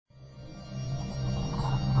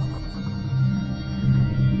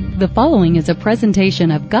The following is a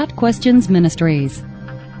presentation of Got Questions Ministries.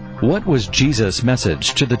 What was Jesus'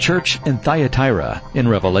 message to the church in Thyatira in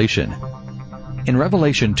Revelation? In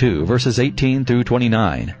Revelation 2, verses 18 through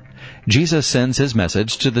 29, Jesus sends his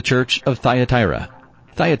message to the church of Thyatira.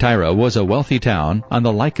 Thyatira was a wealthy town on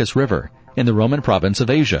the Lycus River in the Roman province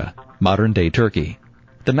of Asia, modern-day Turkey.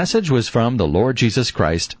 The message was from the Lord Jesus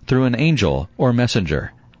Christ through an angel or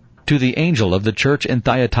messenger. To the angel of the church in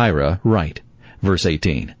Thyatira write, verse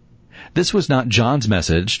 18. This was not John's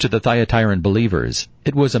message to the Thyatiran believers.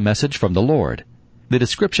 It was a message from the Lord. The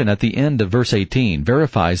description at the end of verse 18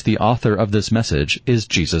 verifies the author of this message is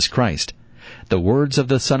Jesus Christ, the words of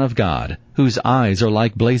the Son of God, whose eyes are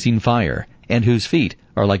like blazing fire, and whose feet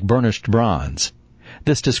are like burnished bronze.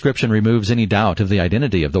 This description removes any doubt of the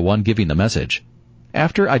identity of the one giving the message.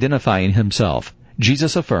 After identifying himself,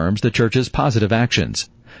 Jesus affirms the church's positive actions.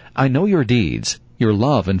 I know your deeds, your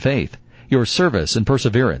love and faith, your service and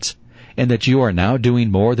perseverance, and that you are now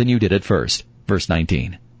doing more than you did at first. Verse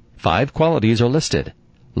 19. 5 qualities are listed: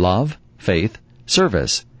 love, faith,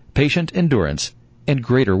 service, patient endurance, and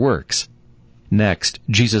greater works. Next,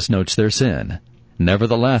 Jesus notes their sin.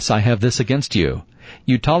 Nevertheless, I have this against you.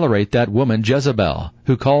 You tolerate that woman Jezebel,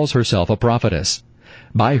 who calls herself a prophetess.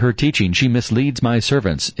 By her teaching she misleads my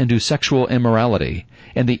servants into sexual immorality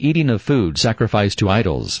and the eating of food sacrificed to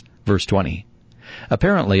idols. Verse 20.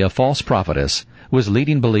 Apparently, a false prophetess was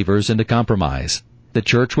leading believers into compromise. The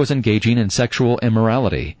church was engaging in sexual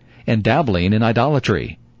immorality and dabbling in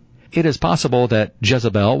idolatry. It is possible that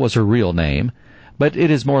Jezebel was her real name, but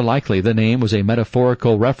it is more likely the name was a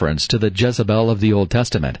metaphorical reference to the Jezebel of the Old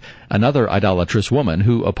Testament, another idolatrous woman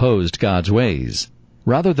who opposed God's ways.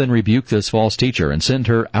 Rather than rebuke this false teacher and send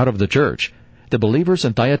her out of the church, the believers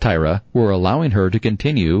in Thyatira were allowing her to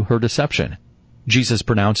continue her deception. Jesus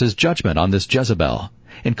pronounces judgment on this Jezebel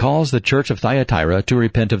and calls the church of Thyatira to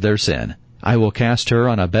repent of their sin. I will cast her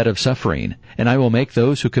on a bed of suffering, and I will make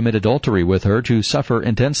those who commit adultery with her to suffer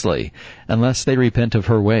intensely, unless they repent of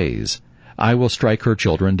her ways. I will strike her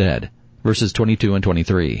children dead. Verses 22 and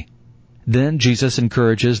 23. Then Jesus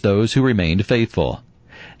encourages those who remained faithful.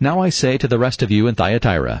 Now I say to the rest of you in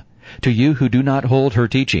Thyatira, to you who do not hold her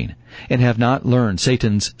teaching, and have not learned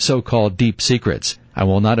Satan's so-called deep secrets, I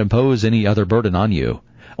will not impose any other burden on you.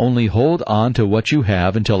 Only hold on to what you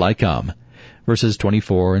have until I come. Verses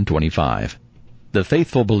 24 and 25. The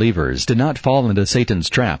faithful believers did not fall into Satan's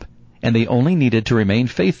trap, and they only needed to remain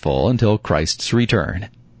faithful until Christ's return.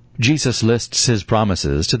 Jesus lists his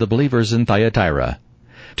promises to the believers in Thyatira.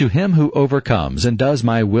 To him who overcomes and does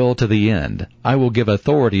my will to the end, I will give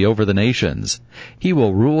authority over the nations. He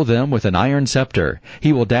will rule them with an iron scepter.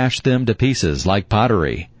 He will dash them to pieces like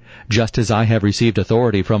pottery. Just as I have received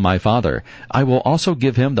authority from my Father, I will also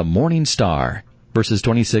give him the morning star. Verses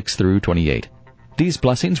 26 through 28. These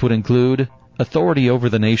blessings would include authority over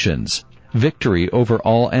the nations, victory over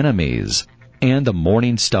all enemies, and the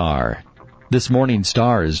morning star. This morning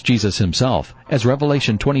star is Jesus himself, as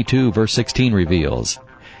Revelation 22 verse 16 reveals.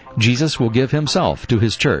 Jesus will give himself to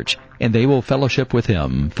his church, and they will fellowship with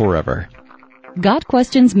him forever. Got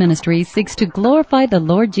Questions Ministries seeks to glorify the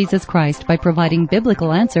Lord Jesus Christ by providing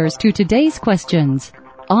biblical answers to today's questions.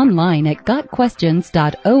 Online at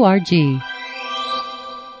gotquestions.org.